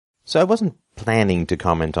So I wasn't planning to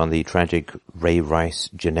comment on the tragic Ray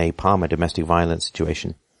Rice-Janay Palmer domestic violence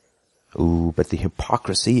situation. Ooh, but the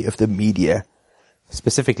hypocrisy of the media,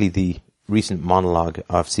 specifically the recent monologue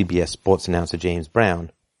of CBS Sports announcer James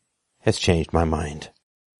Brown, has changed my mind.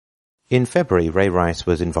 In February, Ray Rice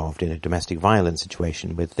was involved in a domestic violence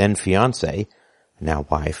situation with then-fiancée, now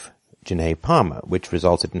wife, Janay Palmer, which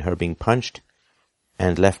resulted in her being punched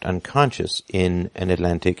and left unconscious in an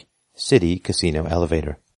Atlantic City casino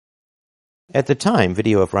elevator. At the time,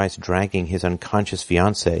 video of Rice dragging his unconscious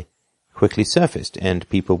fiancée quickly surfaced, and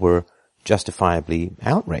people were justifiably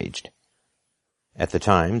outraged. At the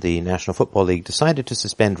time, the National Football League decided to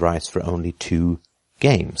suspend Rice for only 2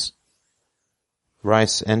 games.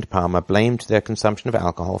 Rice and Palmer blamed their consumption of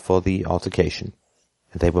alcohol for the altercation,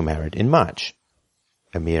 and they were married in March,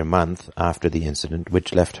 a mere month after the incident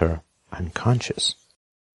which left her unconscious.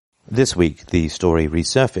 This week, the story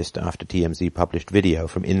resurfaced after TMZ published video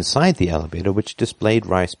from inside the elevator which displayed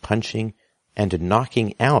Rice punching and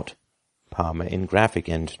knocking out Palmer in graphic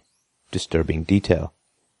and disturbing detail.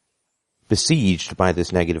 Besieged by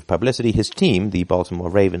this negative publicity, his team, the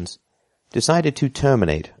Baltimore Ravens, decided to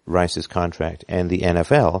terminate Rice's contract, and the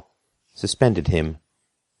NFL suspended him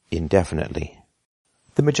indefinitely.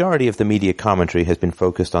 The majority of the media commentary has been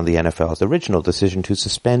focused on the NFL's original decision to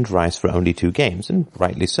suspend Rice for only 2 games, and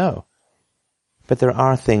rightly so. But there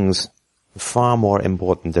are things far more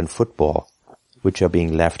important than football which are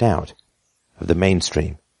being left out of the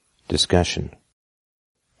mainstream discussion.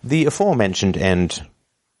 The aforementioned and,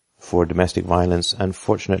 for domestic violence,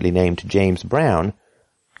 unfortunately named James Brown,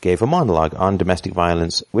 gave a monologue on domestic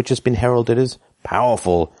violence which has been heralded as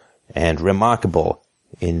powerful and remarkable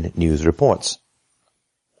in news reports.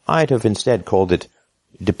 I'd have instead called it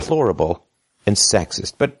deplorable and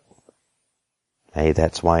sexist, but hey,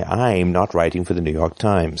 that's why I'm not writing for the New York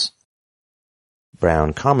Times.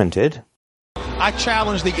 Brown commented, I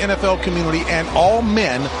challenge the NFL community and all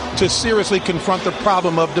men to seriously confront the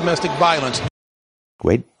problem of domestic violence.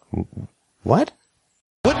 Wait, what?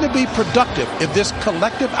 Wouldn't it be productive if this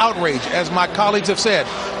collective outrage, as my colleagues have said,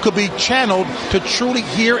 could be channeled to truly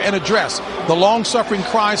hear and address the long-suffering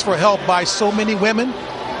cries for help by so many women?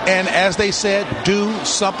 And as they said, do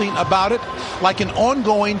something about it, like an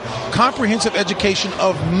ongoing, comprehensive education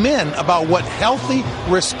of men about what healthy,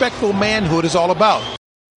 respectful manhood is all about.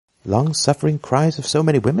 Long-suffering cries of so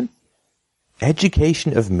many women?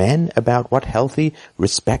 Education of men about what healthy,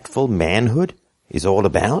 respectful manhood is all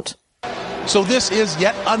about? So this is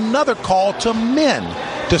yet another call to men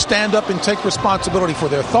to stand up and take responsibility for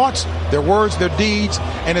their thoughts, their words, their deeds,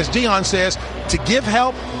 and as Dion says, to give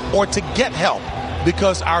help or to get help,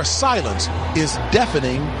 because our silence is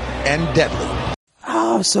deafening and deadly.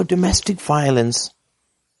 Oh, so domestic violence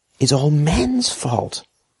is all men's fault.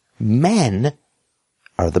 Men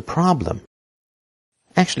are the problem.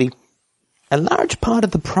 Actually, a large part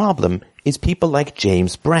of the problem is people like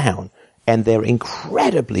James Brown and their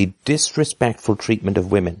incredibly disrespectful treatment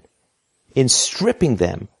of women in stripping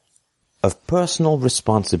them of personal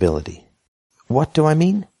responsibility. What do I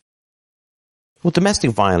mean? Well, domestic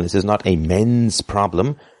violence is not a men's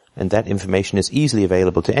problem, and that information is easily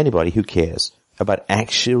available to anybody who cares about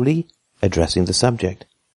actually addressing the subject.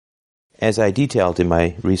 As I detailed in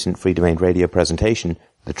my recent Free Domain Radio presentation,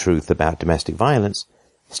 The Truth About Domestic Violence,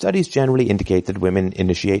 studies generally indicate that women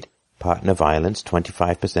initiate partner violence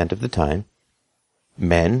 25% of the time,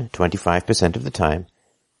 men 25% of the time,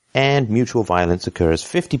 and mutual violence occurs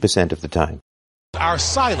 50% of the time. Our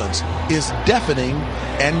silence is deafening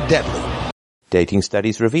and deadly. Dating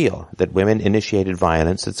studies reveal that women initiated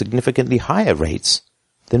violence at significantly higher rates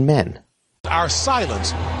than men. Our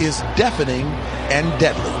silence is deafening and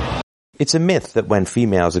deadly. It's a myth that when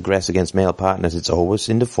females aggress against male partners, it's always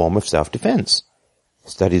in the form of self-defense.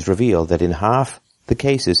 Studies reveal that in half the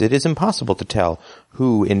cases, it is impossible to tell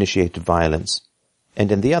who initiated violence,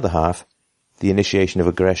 and in the other half, the initiation of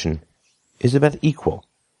aggression is about equal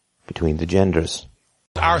between the genders.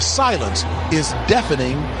 Our silence is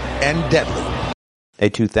deafening and deadly. A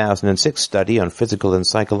 2006 study on physical and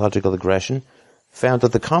psychological aggression found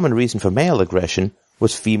that the common reason for male aggression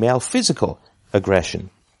was female physical aggression,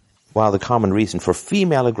 while the common reason for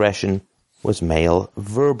female aggression was male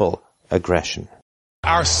verbal aggression.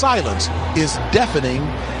 Our silence is deafening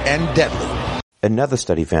and deadly. Another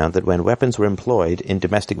study found that when weapons were employed in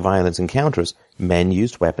domestic violence encounters, men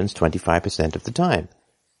used weapons 25% of the time,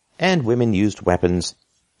 and women used weapons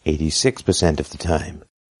 86% of the time.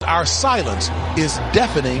 Our silence is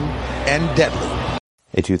deafening and deadly.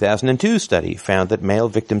 A 2002 study found that male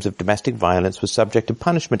victims of domestic violence were subject to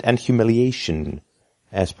punishment and humiliation,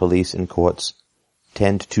 as police and courts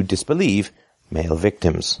tend to disbelieve male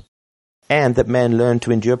victims. and that men learn to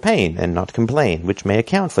endure pain and not complain, which may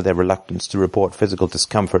account for their reluctance to report physical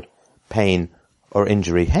discomfort, pain, or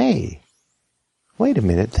injury. Hey, wait a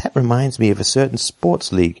minute, that reminds me of a certain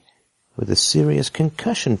sports league with a serious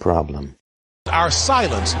concussion problem. Our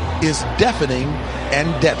silence is deafening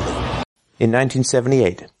and deadly. In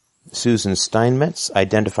 1978, Susan Steinmetz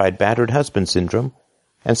identified battered husband syndrome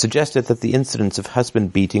and suggested that the incidence of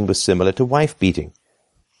husband beating was similar to wife beating.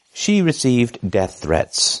 She received death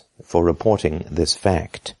threats for reporting this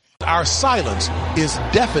fact. Our silence is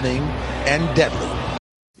deafening and deadly.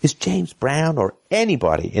 Is James Brown or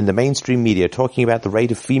anybody in the mainstream media talking about the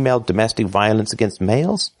rate of female domestic violence against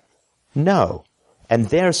males? No. And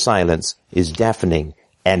their silence is deafening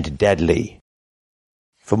and deadly.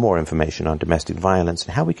 For more information on domestic violence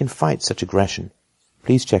and how we can fight such aggression,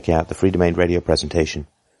 please check out the Free Domain Radio presentation,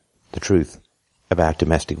 The Truth About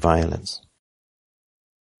Domestic Violence.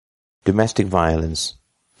 Domestic violence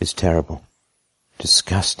is terrible,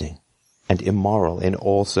 disgusting, and immoral in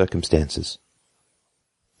all circumstances.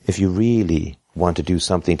 If you really want to do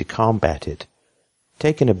something to combat it,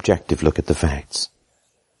 take an objective look at the facts.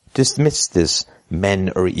 Dismiss this men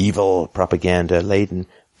are evil propaganda-laden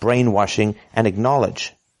brainwashing and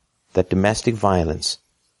acknowledge that domestic violence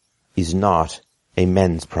is not a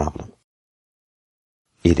men's problem.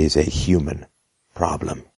 It is a human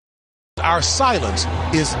problem. Our silence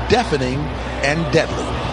is deafening and deadly.